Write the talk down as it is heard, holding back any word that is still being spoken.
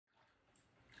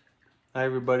Hi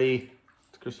everybody,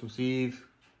 it's Christmas Eve.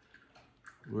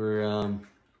 We're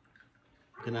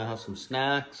gonna have some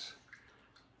snacks,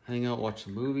 hang out, watch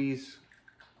some movies.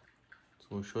 So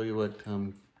we'll show you what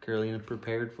Carolina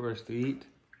prepared for us to eat.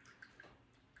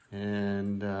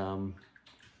 And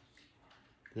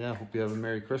yeah, hope you have a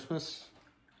Merry Christmas.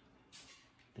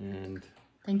 And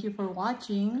thank you for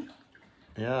watching.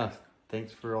 Yeah,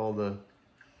 thanks for all the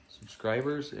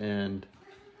subscribers and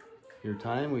your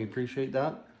time. We appreciate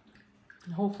that.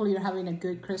 Hopefully you're having a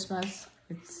good Christmas.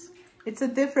 It's a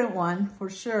different one for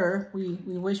sure. We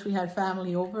wish we had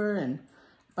family over and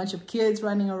a bunch of kids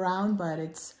running around, but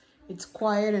it's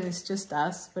quiet and it's just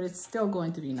us, but it's still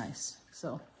going to be nice.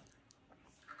 So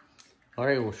all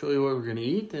right, we'll show you what we're gonna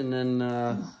eat, and then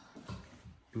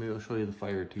maybe I'll show you the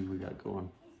fire too we got going.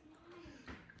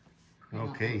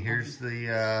 Okay, here's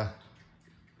the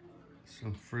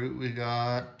some fruit we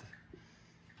got.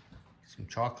 Some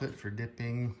chocolate for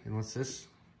dipping. And what's this?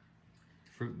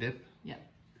 Fruit dip? yeah.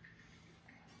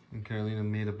 And Carolina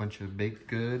made a bunch of baked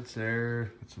goods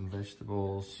there with some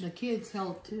vegetables. The kids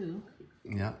help too.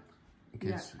 Yeah.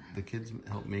 The kids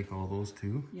help make all those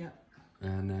too. Yeah.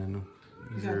 And then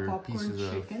these are pieces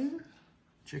of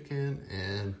chicken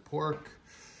and pork.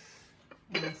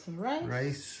 And some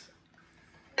rice.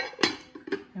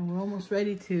 And we're almost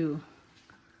ready to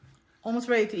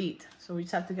eat. So we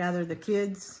just have to gather the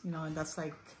kids, you know, and that's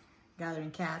like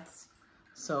gathering cats.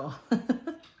 So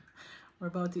we're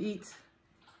about to eat.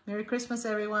 Merry Christmas,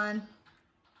 everyone.